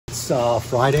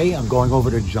Friday. I'm going over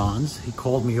to John's. He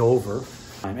called me over.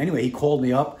 Anyway, he called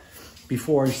me up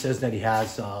before. He says that he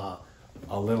has a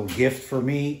little gift for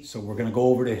me. So we're going to go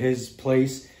over to his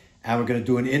place and we're going to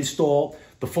do an install.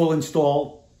 The full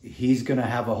install, he's going to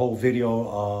have a whole video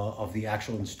of the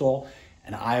actual install.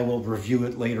 And I will review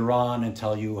it later on and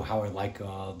tell you how I like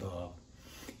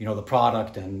the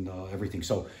product and everything.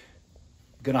 So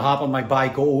I'm going to hop on my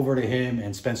bike, go over to him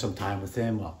and spend some time with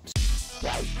him.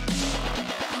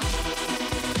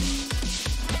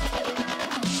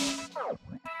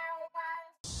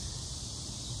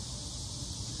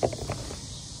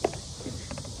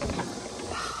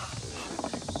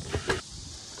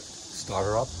 Start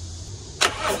her up.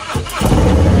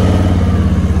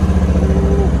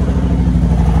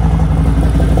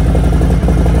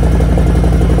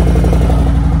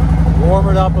 Warm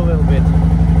it up a little bit.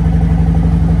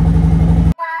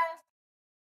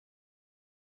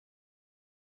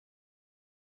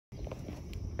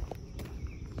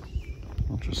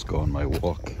 I'll just go on my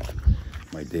walk,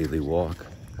 my daily walk.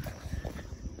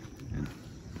 And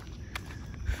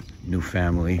new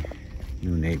family,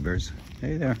 new neighbors.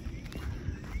 Hey there.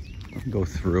 I'll go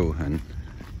through and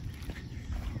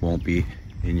won't be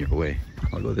in your way.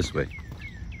 I'll go this way.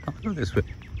 I'll go this way.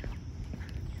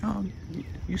 Oh,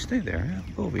 you stay there.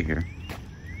 I'll go over here.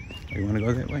 Oh, you want to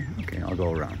go that way? Okay, I'll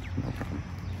go around. No problem.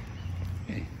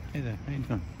 Hey there. How you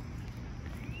doing?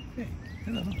 Hey,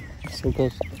 hello. So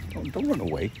close. Don't run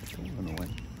away. Don't run away.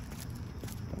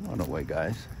 Don't run away,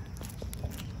 guys.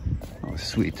 Oh,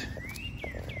 sweet.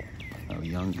 Oh,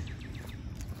 young.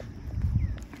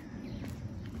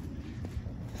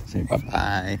 Say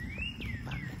bye-bye.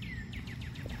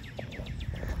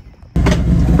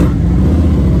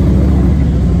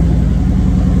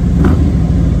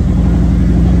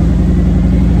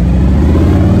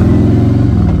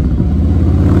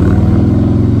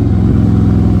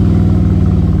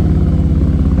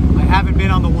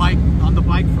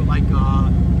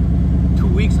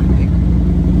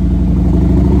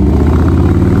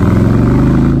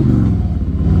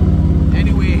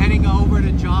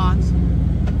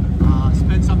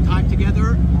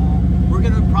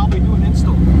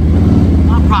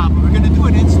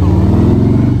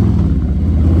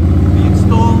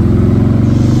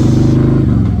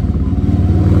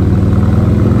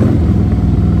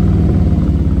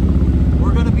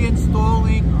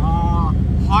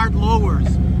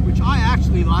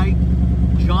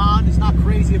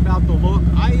 About the look.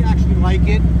 I actually like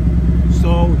it.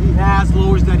 So he has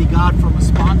lowers that he got from a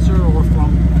sponsor or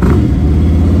from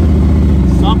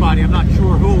somebody, I'm not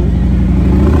sure who.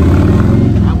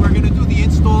 And we're going to do the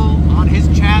install on his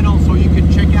channel, so you can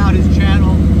check out his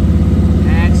channel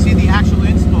and see the actual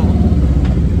install.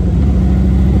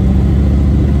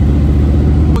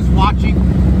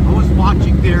 I was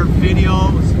watching their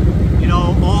videos, you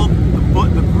know, all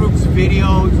the group's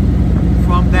videos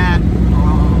from that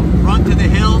Run to the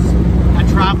Hills that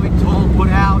Traveling Toll put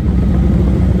out.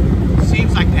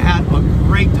 Seems like they had a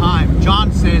great time.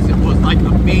 John says it was like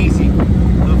amazing.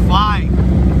 The vibe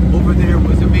over there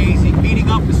was amazing. Meeting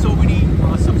up with so many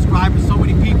subscribers, so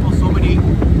many people, so many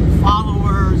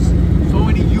followers, so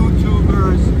many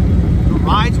YouTubers. The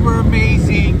rides were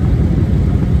amazing.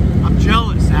 I'm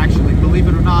jealous, actually. Believe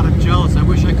it or not, I'm jealous. I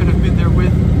wish I could have been there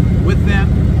with them,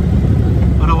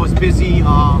 but I was busy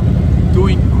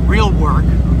doing real work.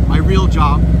 My real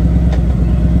job.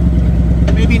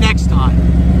 Maybe next time.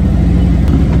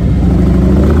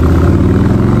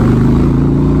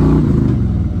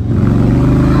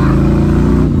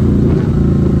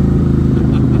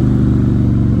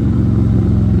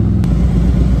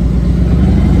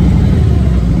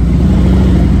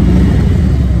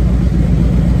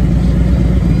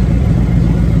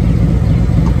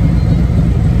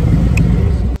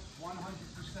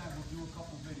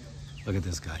 Look at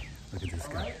this guy. Look at this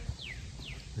guy.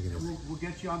 Look at this. We'll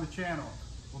get you on the channel.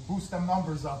 We'll boost them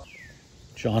numbers up.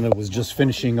 John was just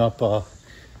finishing up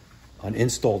an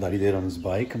install that he did on his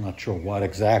bike. I'm not sure what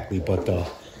exactly, but the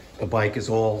bike is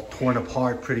all torn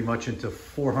apart pretty much into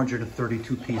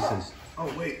 432 pieces.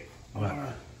 Oh, wait.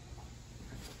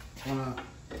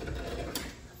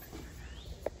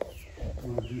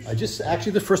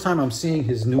 Actually the first time I'm seeing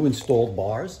his new installed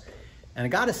bars, and I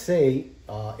gotta say,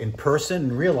 in person,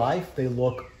 in real life, they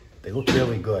look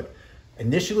really good.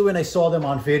 Initially, when I saw them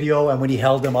on video and when he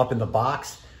held them up in the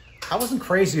box, I wasn't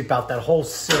crazy about that whole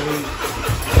silly,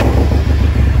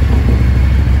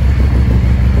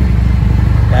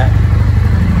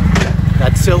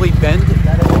 that silly bend.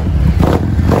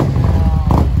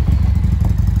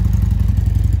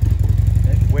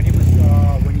 When he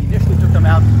initially took them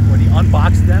out, when he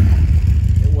unboxed them,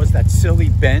 it was that silly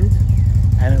bend,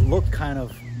 and it looked kind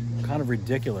of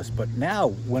ridiculous, but now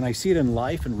when I see it in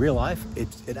real life,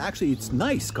 it's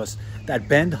nice because that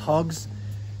bend hugs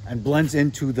and blends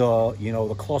into the, you know,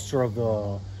 the cluster of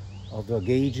the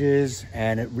gauges,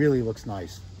 and it really looks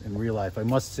nice in real life, I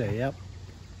must say. Yep.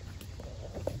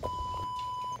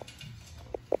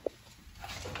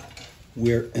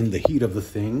 We're in the heat of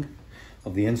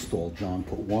the install. John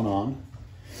put one on.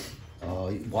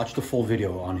 Watch the full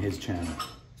video on his channel.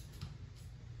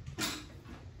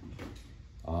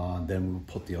 Then we'll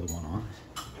put the other one on.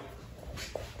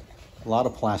 A lot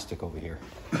of plastic over here.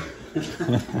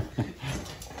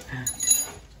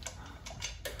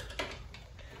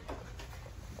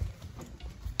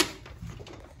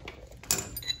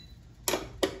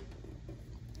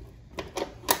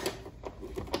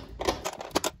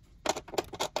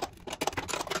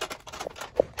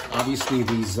 Obviously,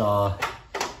 these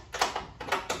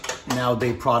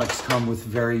nowadays products come with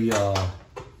very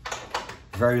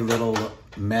little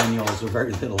manuals or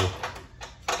very little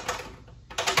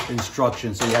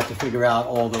instructions, so you have to figure out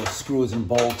all the screws and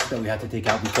bolts that we have to take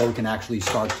out before we can actually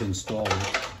start to install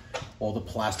all the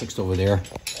plastics over there.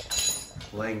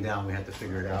 Laying down, we had to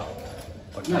figure it out,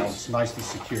 but now it's nicely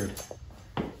secured.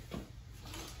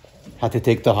 Had to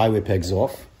take the highway pegs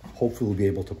off. Hopefully we'll be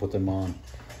able to put them on.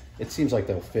 It seems like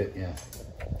they'll fit. Yeah.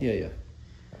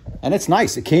 And it's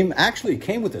nice. It came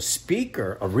with a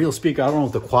speaker, a real speaker. I don't know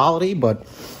the quality, but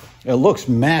it looks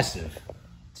massive.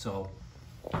 So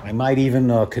I might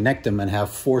even connect them and have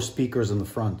 4 speakers in the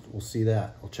front. We'll see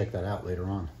that. We'll check that out later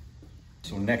on.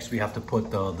 So next we have to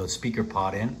put the speaker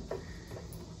pod in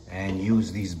and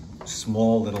use these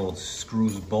small little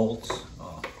screws, bolts,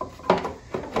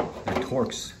 they're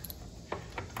Torx,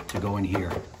 to go in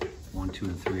here. 1, 2,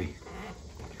 and 3.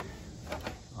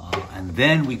 And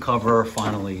then we cover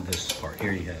finally this part.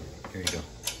 Here you go.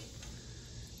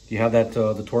 Do you have that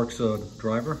the Torx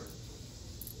driver?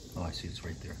 Oh, I see, it's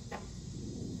right there.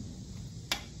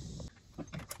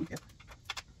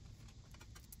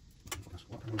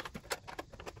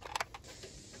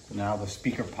 So now the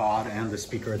speaker pod and the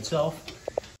speaker itself.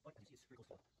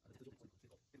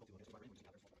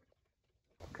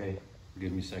 Okay,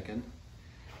 give me a second.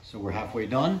 So we're halfway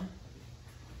done.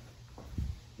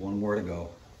 One more to go.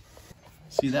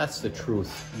 See, that's the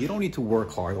truth. You don't need to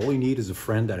work hard. All you need is a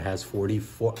friend that has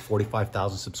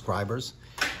 45,000 subscribers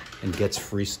and gets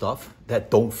free stuff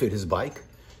that don't fit his bike.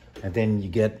 And then you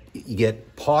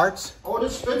get parts. Oh,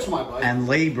 this fits my bike. And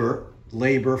labor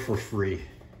for free.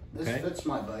 This fits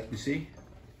my bike. You see?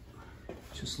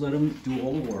 Just let him do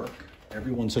all the work.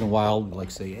 Every once in a while, like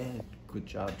say, hey, good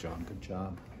job, John, good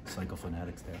job.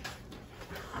 Cyclefanatix there.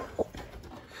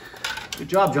 Good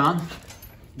job, John.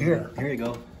 Here you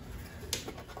go.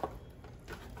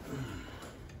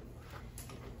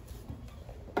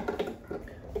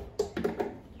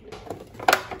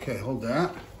 Okay, hold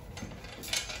that.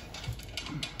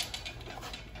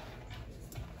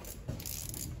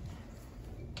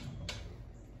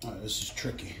 Oh, this is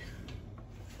tricky.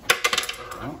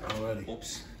 Oh, already.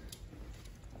 Oops.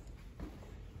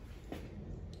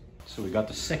 So we got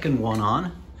the second one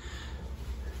on,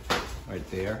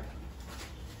 right there.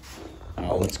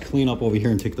 Now let's clean up over here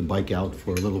and take the bike out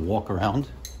for a little walk around.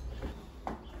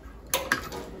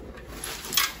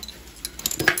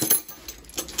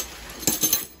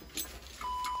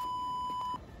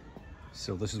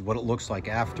 So this is what it looks like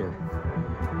after.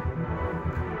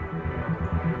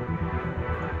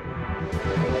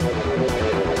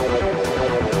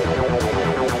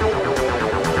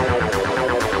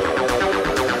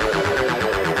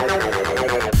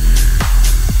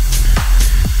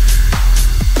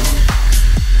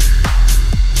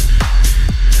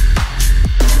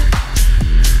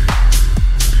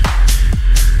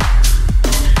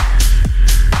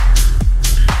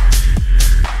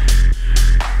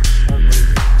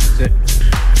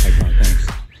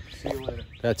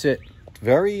 That's it.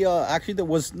 Very, actually, that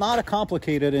was not a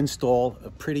complicated install.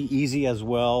 Pretty easy as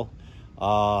well.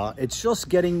 It's just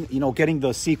getting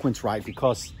the sequence right,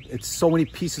 because it's so many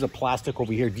pieces of plastic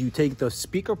over here. Do you take the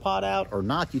speaker pod out or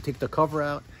not? Do you take the cover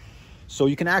out? So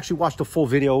you can actually watch the full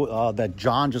video that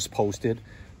John just posted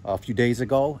a few days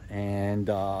ago. And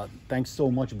thanks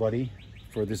so much, buddy,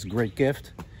 for this great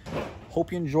gift.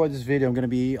 Hope you enjoyed this video. I'm going to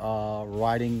be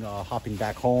hopping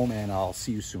back home, and I'll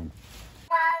see you soon.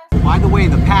 By the way,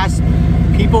 in the past,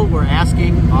 people were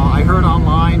asking, I heard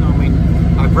online,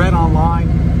 I've read online,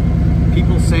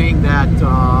 people saying that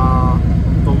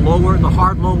the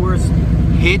hard lowers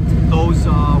hit those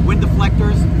wind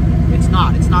deflectors. It's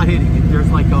not hitting it. There's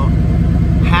like a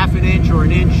 ½ an inch or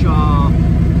an inch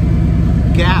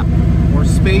gap or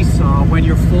space when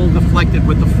you're full deflected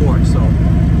with the fork. So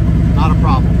not a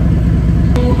problem.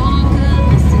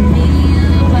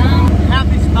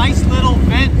 Have these nice little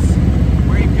vents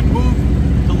where you can move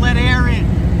to let air in,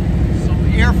 some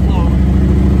airflow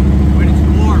when it's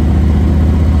warm.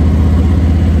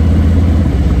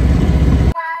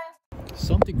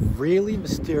 Something really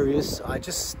mysterious. I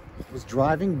just was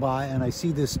driving by and I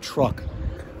see this truck.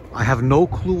 I have no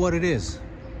clue what it is,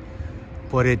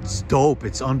 but it's dope.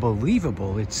 It's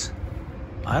unbelievable.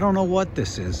 I don't know what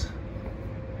this is.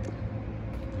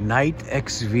 Night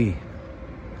XV.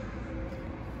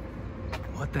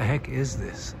 What the heck is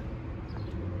this?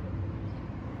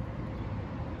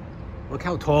 Look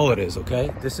how tall it is,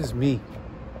 okay? This is me.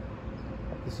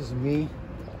 This is me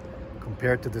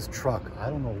compared to this truck.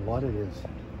 I don't know what it is.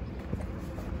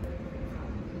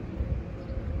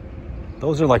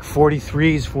 Those are like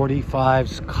 43s,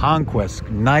 45s, Conquest,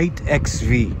 Night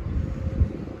XV.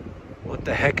 What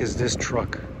the heck is this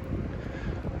truck?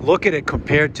 Look at it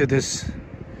compared to this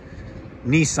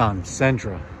Nissan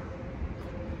Sentra.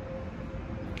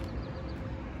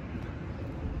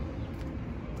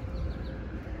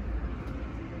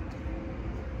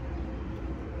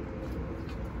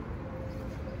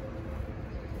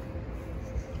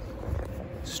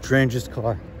 Strangest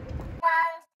car.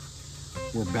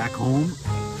 We're back home.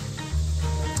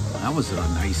 That was a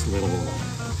nice little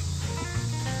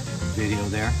video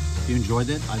there. If you enjoyed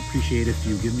it, I'd appreciate it if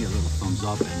you give me a little thumbs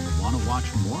up, and want to watch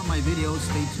more of my videos,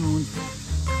 stay tuned.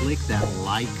 Click that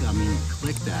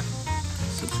click that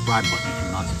subscribe button if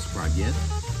you're not subscribed yet.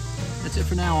 That's it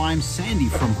for now. I'm Sandy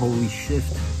from Holy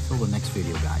Shift. Till the next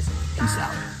video, guys. Peace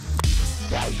out.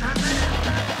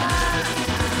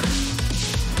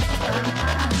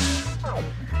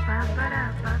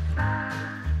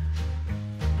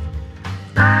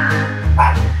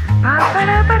 Ba ba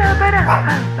da ba da ba da ba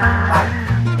ba.